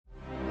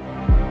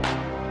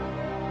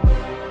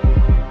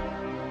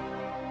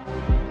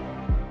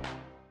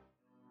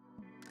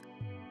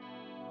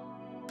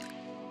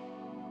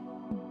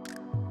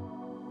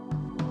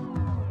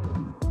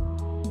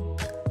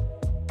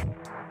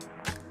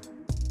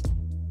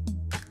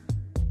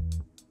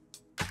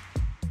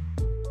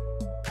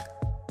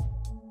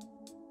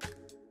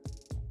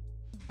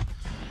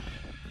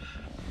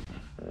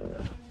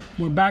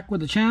We're back with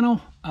the channel.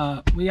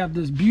 We have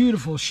this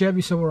beautiful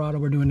Chevy Silverado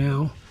we're doing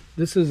now.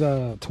 This is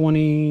a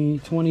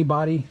 2020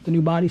 body, the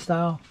new body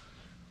style.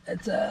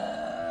 It's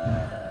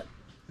a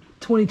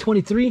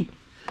 2023,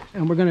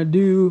 and we're gonna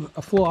do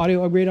a full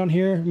audio upgrade on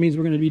here. It means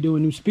we're gonna be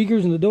doing new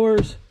speakers in the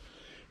doors,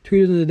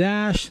 tweeters in the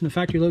dash, in the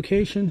factory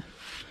location.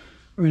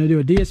 We're gonna do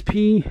a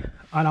DSP,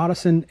 an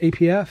Audison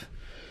APF,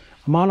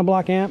 a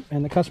monoblock amp,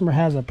 and the customer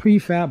has a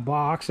prefab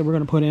box that we're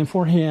gonna put in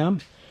for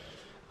him.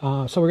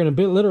 So we're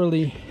gonna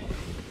literally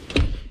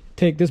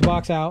take this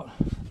box out,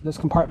 this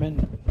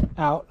compartment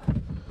out,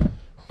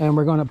 and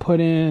we're gonna put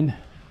in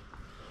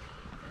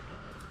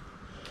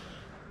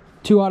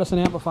 2 Audison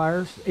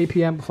amplifiers,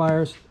 AP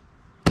amplifiers,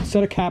 a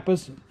set of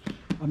Kappas.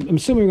 I'm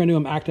assuming we're gonna do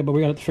them active, but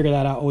we gotta figure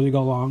that out as we go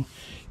along.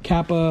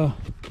 Kappa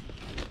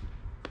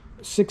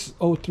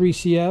 603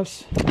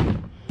 CFs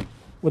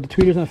with the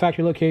tweeters in the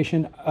factory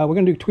location. We're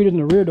gonna do tweeters in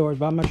the rear doors,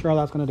 but I'm not sure how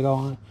that's gonna go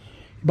on.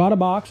 Bought a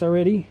box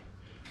already,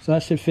 so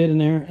that should fit in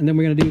there, and then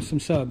we're gonna do some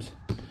subs.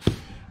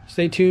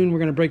 Stay tuned, we're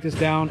gonna break this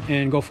down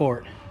and go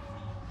forward.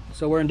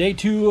 So we're in day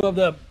 2 of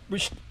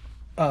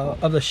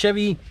the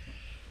Chevy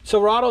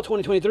Silverado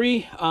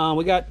 2023.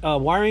 We got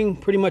wiring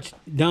pretty much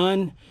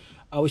done.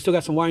 We still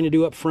got some wiring to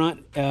do up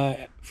front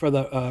for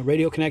the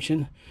radio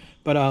connection,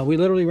 but we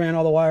literally ran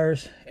all the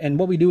wires. And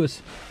what we do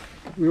is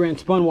we ran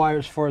spun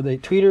wires for the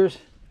tweeters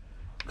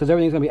because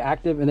everything's gonna be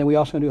active, and then we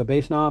also gonna do a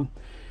bass knob.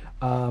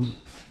 And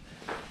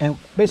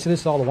basically this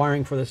is all the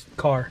wiring for this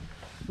car.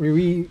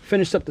 We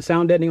finished up the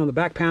sound deadening on the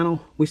back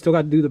panel. We still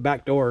got to do the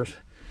back doors,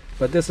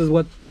 but this is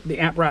what the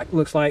amp rack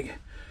looks like,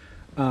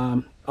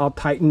 all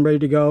tightened, ready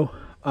to go.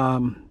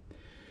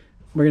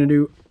 We're gonna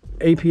do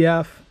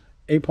APF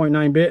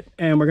 8.9 bit,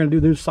 and we're gonna do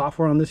new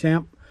software on this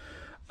amp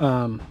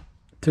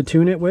to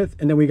tune it with.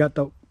 And then we got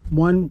the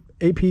one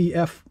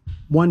APF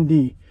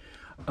 1D.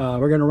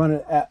 We're gonna run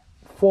it at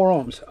 4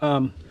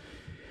 ohms.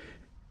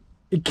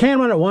 It can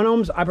run at 1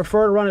 ohms. I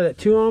prefer to run it at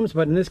 2 ohms,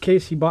 but in this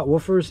case he bought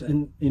woofers,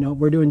 and you know,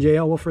 we're doing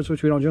JL woofers,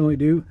 which we don't generally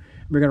do.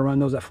 We're gonna run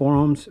those at 4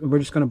 ohms. We're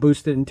just gonna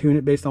boost it and tune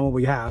it based on what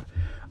we have.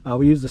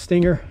 We use the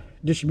Stinger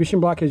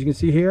distribution block, as you can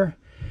see here.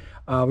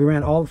 We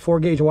ran all 4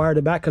 gauge wire to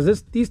the back,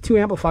 because these 2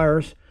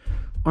 amplifiers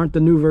aren't the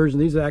new version.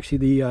 These are actually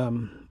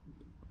the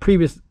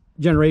previous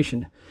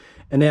generation,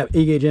 and they have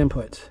 8 gauge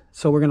inputs.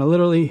 So we're gonna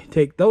literally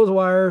take those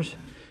wires,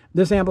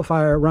 this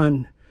amplifier,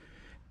 run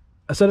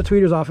a set of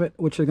tweeters off it,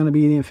 which are going to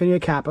be the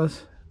Infinity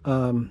Kappas,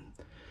 and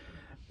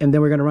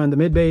then we're going to run the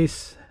mid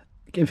bass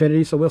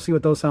Infinity. So we'll see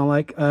what those sound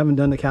like. I haven't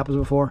done the Kappas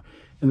before,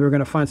 and we're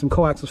going to find some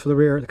coaxials for the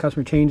rear. The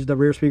customer changed the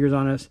rear speakers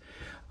on us.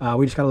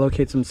 We just got to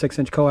locate some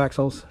 6-inch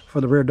coaxials for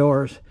the rear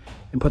doors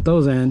and put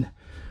those in.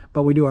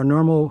 But we do our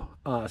normal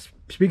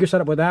speaker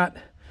setup with that,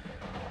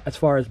 as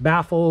far as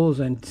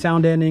baffles and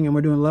sound ending, and we're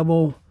doing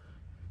level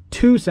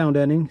 2 sound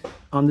ending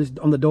on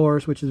the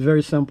doors, which is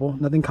very simple,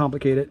 nothing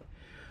complicated.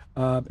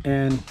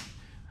 And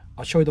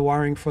I'll show you the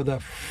wiring for the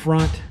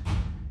front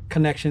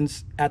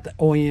connections at the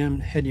OEM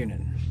head unit.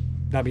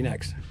 That'll be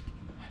next.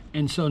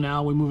 And so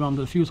now we move on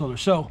to the fuse holder.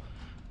 So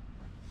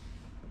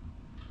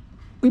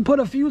we put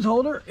a fuse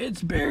holder.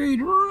 It's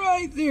buried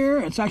right there.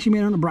 It's actually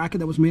made on a bracket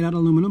that was made out of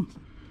aluminum.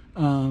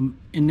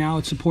 And now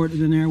it's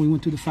supported in there. We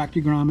went through the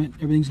factory grommet.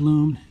 Everything's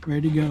loomed,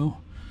 ready to go.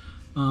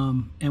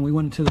 And we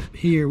went into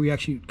here. We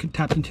actually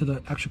tapped into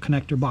the actual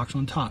connector box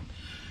on top.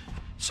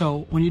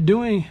 So when you're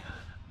doing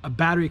a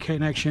battery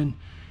connection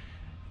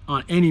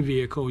on any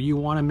vehicle, you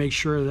want to make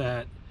sure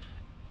that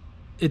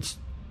it's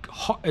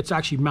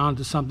actually mounted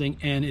to something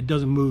and it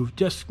doesn't move,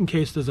 just in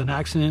case there's an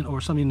accident or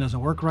something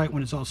doesn't work right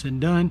when it's all said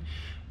and done.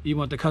 You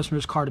want the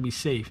customer's car to be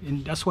safe,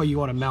 and that's why you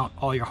want to mount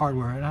all your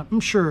hardware. And I'm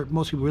sure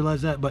most people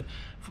realize that, but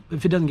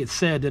if it doesn't get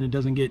said, then it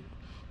doesn't get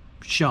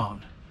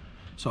shown.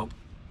 So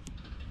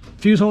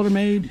fuse holder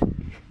made,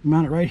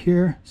 mount it right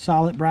here,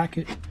 solid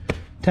bracket,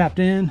 tapped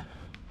in.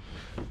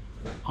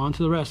 On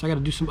to the rest. I got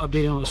to do some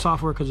updating on the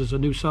software because there's a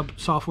new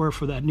software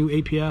for that new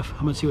APF.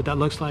 I'm gonna see what that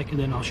looks like, and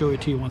then I'll show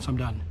it to you once I'm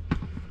done.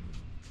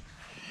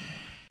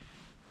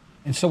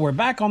 And so we're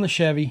back on the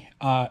Chevy.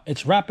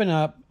 It's wrapping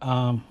up.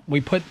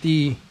 We put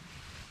the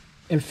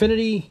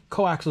Infinity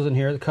coaxials in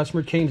here. The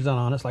customer changed that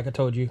on us, like I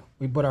told you.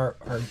 We put our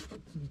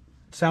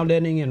sound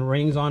deadening and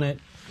rings on it.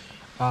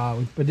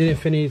 We did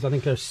Infinities. I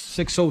think there's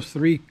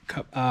 603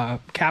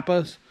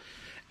 Kappas,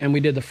 and we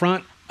did the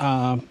front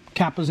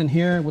Kappas in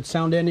here with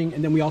sound ending,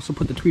 and then we also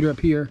put the tweeter up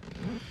here,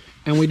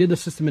 and we did the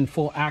system in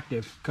full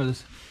active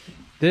because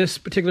this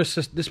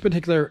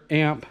particular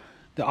amp,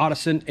 the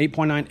Audison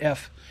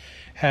 8.9F,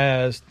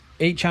 has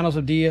 8 channels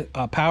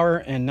of power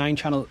and 9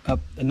 channel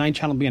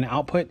being an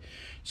output.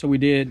 So we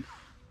did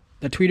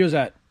the tweeters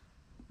at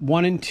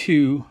 1 and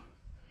 2,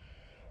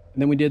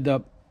 and then we did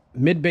the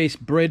mid bass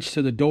bridge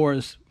to the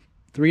doors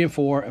 3 and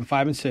 4 and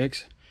 5 and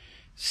 6.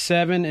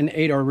 7 and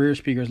 8 are rear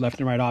speakers, left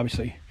and right,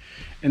 obviously.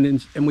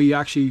 And we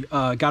actually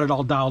got it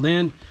all dialed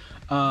in.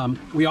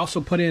 We also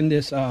put in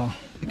this, the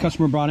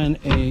customer brought in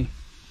a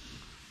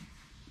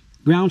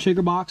ground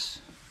shaker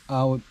box.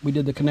 We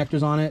did the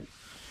connectors on it,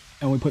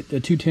 and we put the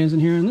 2 tins in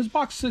here. And this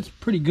box sits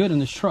pretty good in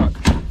this truck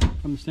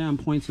from the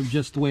standpoints of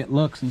just the way it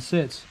looks and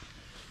sits.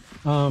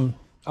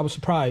 I was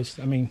surprised.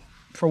 I mean,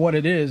 for what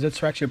it is,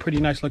 it's actually a pretty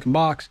nice looking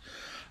box.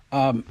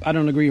 I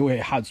don't agree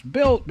with how it's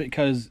built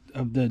because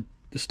of the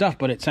stuff,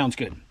 but it sounds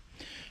good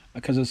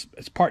because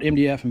it's part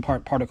MDF and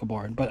part particle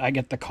board. But I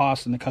get the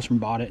cost, and the customer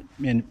bought it,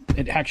 and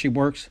it actually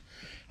works.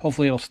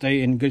 Hopefully it'll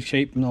stay in good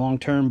shape in the long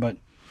term, but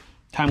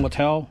time will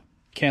tell.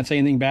 Can't say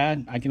anything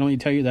bad. I can only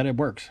tell you that it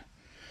works.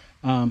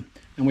 And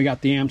we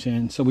got the amps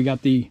in. So we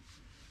got the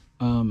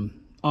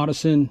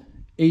Audison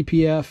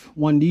APF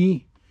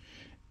 1D,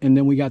 and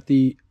then we got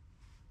the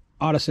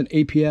Audison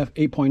APF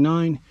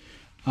 8.9.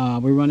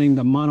 We're running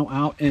the mono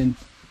out, and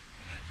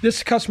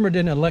this customer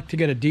didn't elect to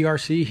get a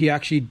DRC. He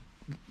actually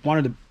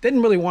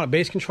didn't really want a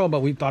bass control,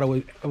 but we thought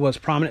it was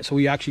prominent, so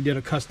we actually did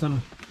a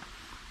custom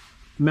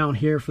mount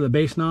here for the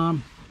bass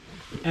knob,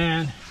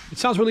 and it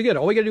sounds really good.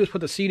 All we gotta do is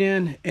put the seat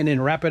in and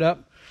then wrap it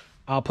up.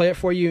 I'll play it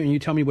for you, and you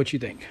tell me what you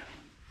think.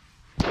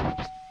 All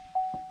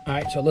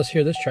right, so let's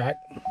hear this track.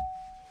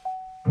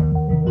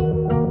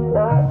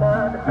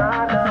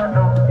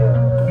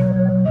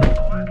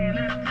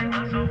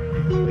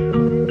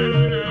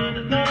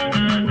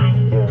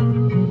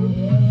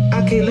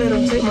 Can't let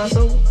them take my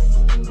soul.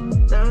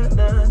 Nah,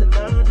 nah,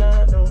 nah,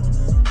 nah, no.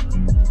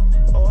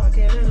 Oh, I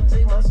can't let them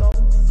take my soul.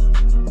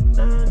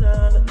 Nah,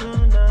 nah,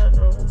 nah, nah,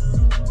 no.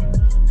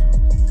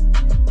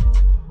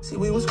 See,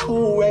 we was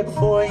cool right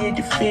before I hit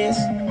the fence,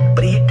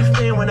 but he hit the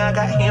fence when I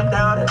got him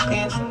down and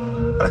pinched.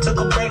 But I took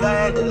a break, I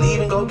had to leave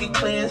and go get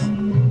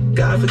cleansed.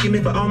 God forgive me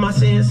for all my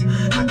sins.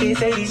 I can't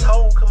say these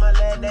hoes, cause my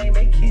last name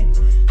ain't Ken.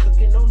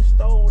 Cooking on the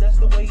stove, that's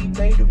the way he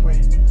paid the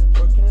rent.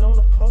 Working on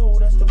the pole,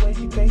 that's the way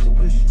she pays the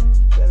wish.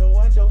 Better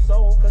watch your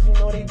soul, cause you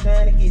know they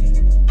trying to get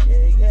it.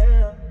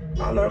 Yeah,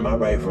 yeah. I learned my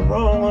right from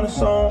wrong on a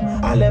song.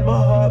 I let my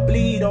heart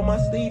bleed on my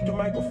sleeve through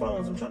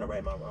microphones. I'm trying to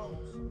right my wrongs.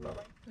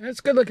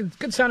 It's good looking,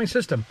 good sounding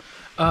system.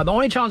 The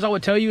only challenge I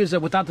would tell you is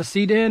that without the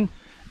seat in,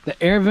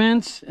 the air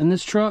vents in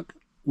this truck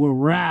will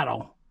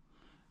rattle.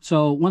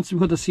 So once you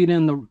put the seat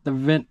in,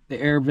 the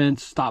air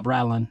vents stop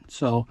rattling.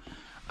 So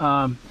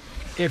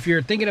if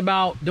you're thinking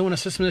about doing a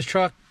system in this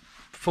truck,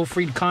 feel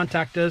free to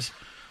contact us.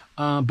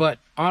 But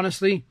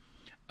honestly,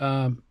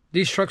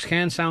 these trucks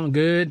can sound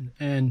good,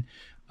 and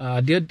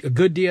did a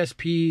good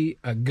DSP,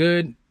 a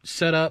good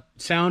setup,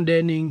 sound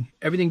deadening,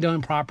 everything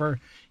done proper.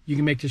 You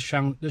can make this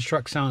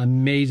truck sound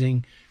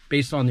amazing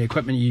based on the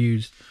equipment you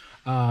use.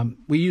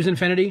 We use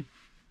Infinity.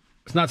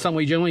 It's not something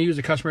we generally use.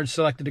 The customer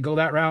selected to go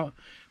that route,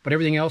 but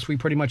everything else we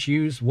pretty much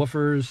use.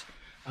 Woofers,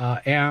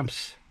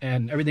 amps,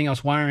 and everything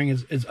else wiring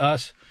is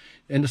us.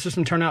 And the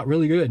system turned out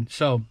really good.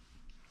 So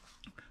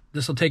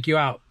this will take you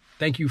out.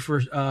 Thank you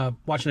for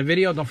watching the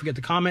video. Don't forget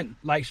to comment,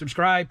 like,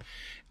 subscribe.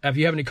 If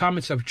you have any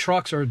comments of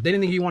trucks or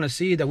anything you want to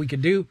see that we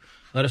could do,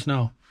 let us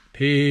know.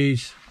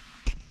 Peace.